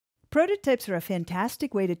Prototypes are a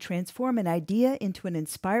fantastic way to transform an idea into an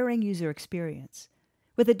inspiring user experience.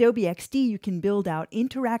 With Adobe XD, you can build out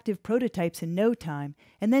interactive prototypes in no time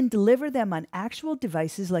and then deliver them on actual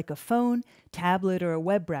devices like a phone, tablet, or a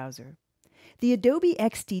web browser. The Adobe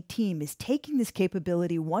XD team is taking this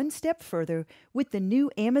capability one step further with the new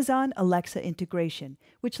Amazon Alexa integration,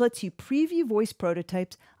 which lets you preview voice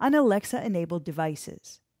prototypes on Alexa-enabled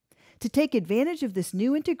devices. To take advantage of this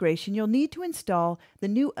new integration, you'll need to install the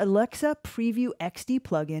new Alexa Preview XD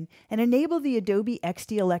plugin and enable the Adobe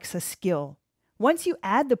XD Alexa skill. Once you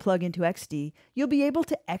add the plugin to XD, you'll be able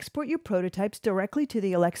to export your prototypes directly to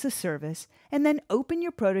the Alexa service and then open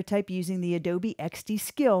your prototype using the Adobe XD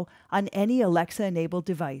skill on any Alexa-enabled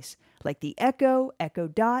device, like the Echo, Echo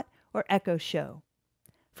Dot, or Echo Show.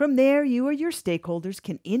 From there, you or your stakeholders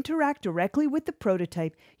can interact directly with the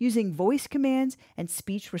prototype using voice commands and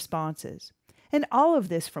speech responses. And all of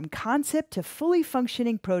this, from concept to fully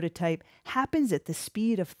functioning prototype, happens at the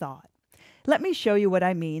speed of thought. Let me show you what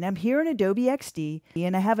I mean. I'm here in Adobe XD,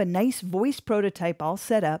 and I have a nice voice prototype all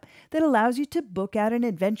set up that allows you to book out an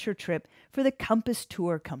adventure trip for the Compass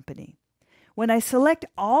Tour Company. When I select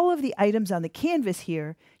all of the items on the canvas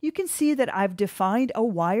here, you can see that I've defined a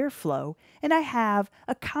wire flow, and I have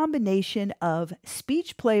a combination of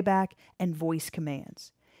speech playback and voice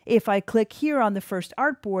commands. If I click here on the first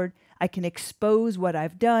artboard, I can expose what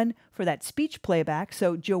I've done for that speech playback.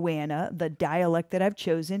 So Joanna, the dialect that I've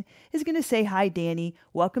chosen, is going to say, "Hi, Danny.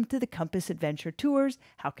 Welcome to the Compass Adventure Tours.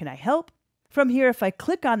 How can I help?" From here, if I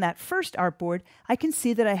click on that first artboard, I can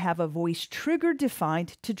see that I have a voice trigger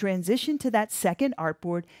defined to transition to that second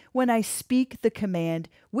artboard when I speak the command,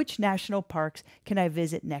 "Which national parks can I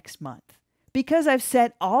visit next month?" Because I've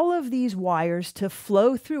set all of these wires to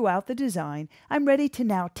flow throughout the design, I'm ready to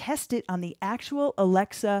now test it on the actual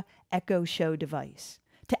Alexa Echo Show device.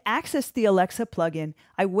 To access the Alexa plugin,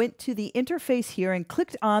 I went to the interface here and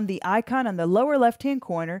clicked on the icon on the lower left-hand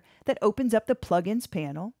corner that opens up the plugins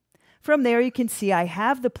panel. From there, you can see I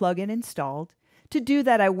have the plugin installed. To do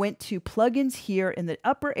that, I went to plugins here in the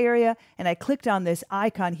upper area, and I clicked on this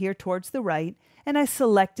icon here towards the right, and I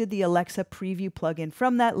selected the Alexa Preview plugin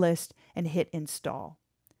from that list and hit install.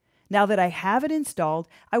 Now that I have it installed,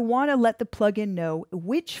 I want to let the plugin know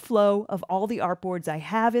which flow of all the artboards I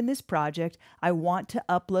have in this project I want to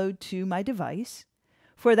upload to my device.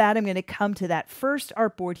 For that, I'm going to come to that first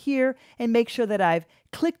artboard here and make sure that I've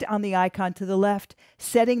clicked on the icon to the left,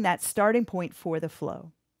 setting that starting point for the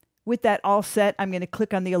flow. With that all set, I'm going to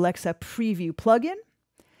click on the Alexa Preview plugin.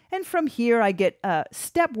 And from here, I get a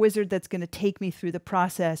step wizard that's going to take me through the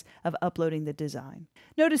process of uploading the design.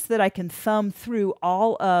 Notice that I can thumb through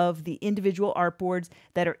all of the individual artboards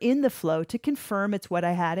that are in the flow to confirm it's what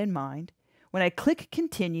I had in mind. When I click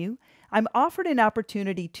Continue, I'm offered an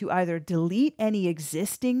opportunity to either delete any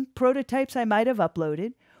existing prototypes I might have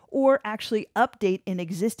uploaded or actually update an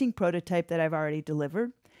existing prototype that I've already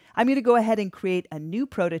delivered. I'm going to go ahead and create a new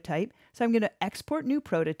prototype. So I'm going to export new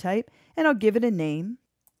prototype, and I'll give it a name.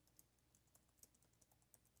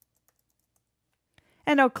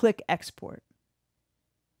 And I'll click Export.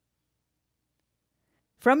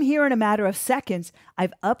 From here, in a matter of seconds,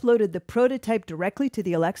 I've uploaded the prototype directly to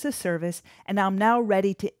the Alexa service, and I'm now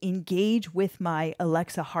ready to engage with my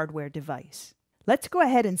Alexa hardware device. Let's go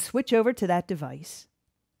ahead and switch over to that device.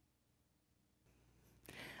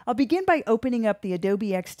 I'll begin by opening up the Adobe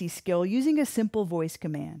XD skill using a simple voice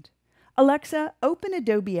command. Alexa, open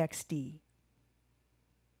Adobe XD.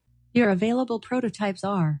 Your available prototypes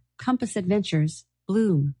are Compass Adventures,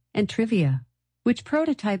 Bloom, and Trivia. Which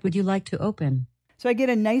prototype would you like to open? So I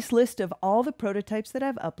get a nice list of all the prototypes that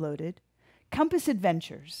I've uploaded. Compass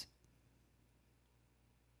Adventures.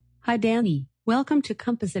 Hi, Danny. Welcome to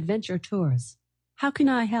Compass Adventure Tours. How can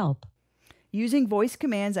I help? Using voice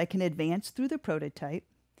commands, I can advance through the prototype.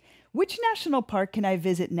 Which national park can I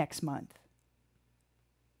visit next month?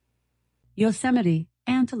 Yosemite,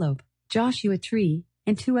 Antelope, Joshua Tree,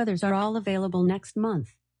 and 2 others are all available next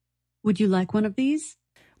month. Would you like one of these?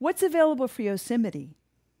 What's available for Yosemite?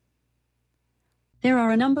 There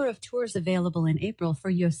are a number of tours available in April for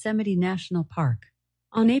Yosemite National Park.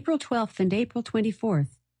 On April 12th and April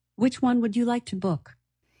 24th, which one would you like to book?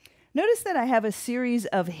 Notice that I have a series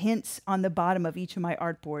of hints on the bottom of each of my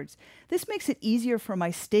artboards. This makes it easier for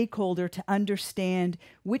my stakeholder to understand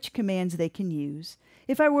which commands they can use.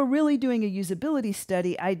 If I were really doing a usability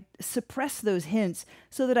study, I'd suppress those hints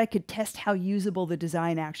so that I could test how usable the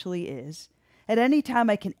design actually is. At any time,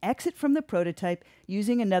 I can exit from the prototype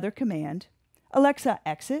using another command. Alexa,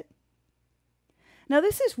 exit. Now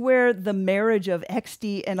this is where the marriage of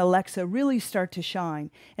XD and Alexa really start to shine,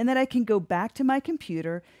 and that I can go back to my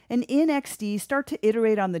computer and in XD start to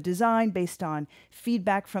iterate on the design based on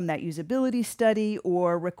feedback from that usability study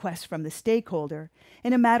or requests from the stakeholder.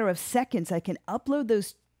 In a matter of seconds, I can upload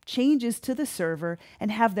those changes to the server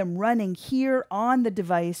and have them running here on the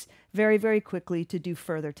device very, very quickly to do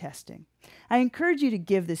further testing. I encourage you to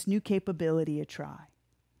give this new capability a try.